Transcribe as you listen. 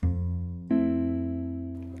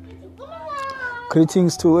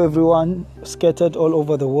Greetings to everyone scattered all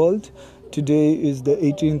over the world. Today is the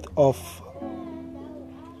 18th of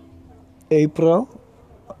April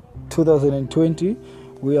 2020.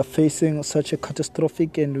 We are facing such a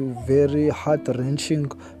catastrophic and very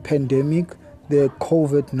heart-wrenching pandemic, the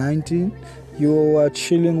COVID-19. You are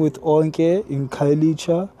chilling with Onke in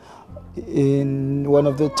Khayelitsha, in one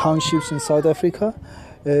of the townships in South Africa,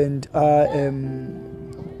 and I am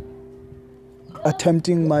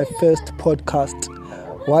attempting my first podcast.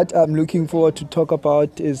 What I'm looking forward to talk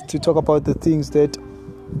about is to talk about the things that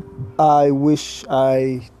I wish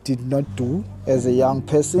I did not do as a young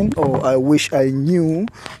person, or I wish I knew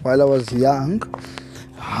while I was young,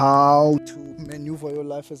 how to maneuver your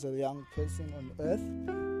life as a young person on earth.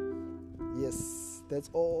 Yes, that's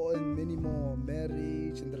all, and many more.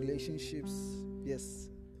 Marriage and relationships. Yes.